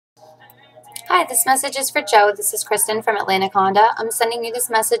Hi, this message is for Joe. This is Kristen from Atlantic Honda. I'm sending you this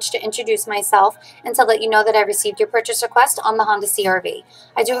message to introduce myself and to let you know that I received your purchase request on the Honda CR-V.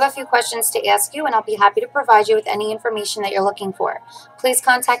 I do have a few questions to ask you, and I'll be happy to provide you with any information that you're looking for. Please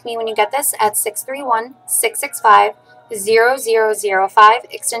contact me when you get this at 631-665-0005,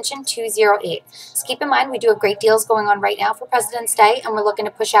 extension 208. Just keep in mind we do have great deals going on right now for President's Day, and we're looking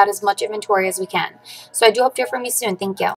to push out as much inventory as we can. So I do hope to hear from you soon. Thank you.